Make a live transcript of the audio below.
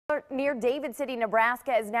Near David City,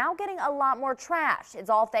 Nebraska is now getting a lot more trash. It's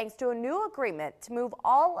all thanks to a new agreement to move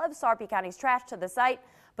all of Sarpy County's trash to the site.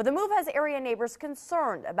 But the move has area neighbors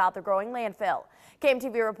concerned about the growing landfill.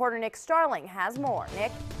 KMTV reporter Nick Starling has more.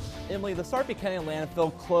 Nick? Emily, the Sarpy County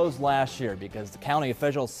landfill closed last year because the county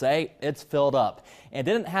officials say it's filled up and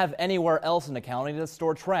didn't have anywhere else in the county to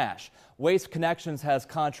store trash. Waste Connections has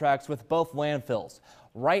contracts with both landfills.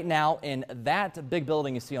 Right now, in that big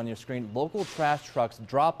building you see on your screen, local trash trucks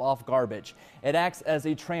drop off garbage. It acts as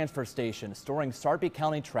a transfer station, storing Sarpy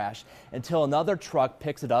County trash until another truck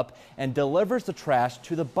picks it up and delivers the trash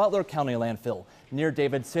to the Butler County landfill near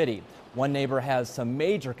David City. One neighbor has some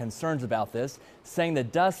major concerns about this, saying the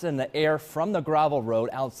dust in the air from the gravel road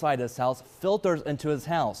outside his house filters into his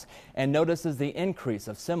house and notices the increase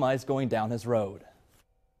of semis going down his road.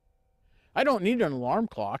 I don't need an alarm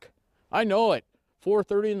clock. I know at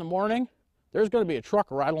 4:30 in the morning, there's going to be a truck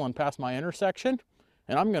rattling past my intersection,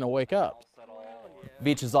 and I'm going to wake up.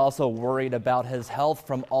 Veach is also worried about his health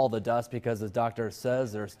from all the dust because his doctor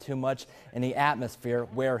says there's too much in the atmosphere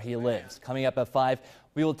where he lives. Coming up at 5,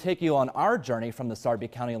 we will take you on our journey from the Sarpy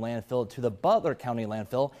County landfill to the Butler County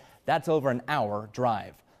landfill. That's over an hour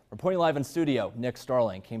drive. Reporting live in studio, Nick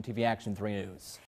Starling, KMTV Action 3 News.